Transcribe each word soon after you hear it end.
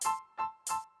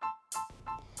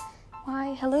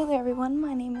Why, hello there everyone,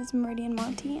 my name is Meridian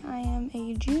Monty. I am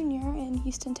a junior in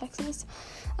Houston, Texas.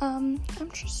 I'm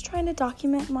just trying to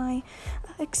document my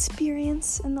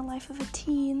experience in the life of a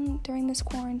teen during this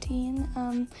quarantine.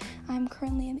 I'm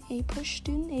currently an APUSH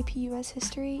student, AP US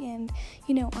History, and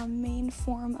our main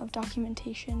form of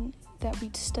documentation that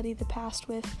we study the past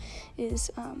with is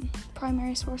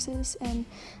primary sources, and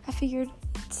I figured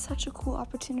it's such a cool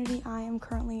opportunity. I am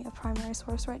currently a primary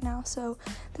source right now, so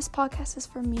this podcast is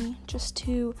for me, just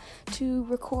to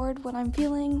record what I'm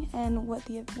feeling and what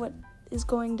is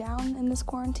going down in this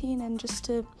quarantine, and just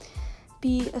to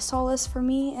be a solace for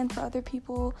me and for other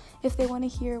people if they want to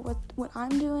hear what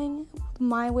I'm doing,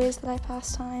 my ways that I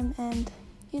pass time, and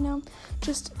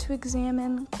just to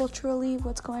examine culturally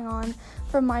what's going on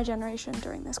for my generation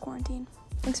during this quarantine.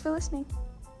 Thanks for listening.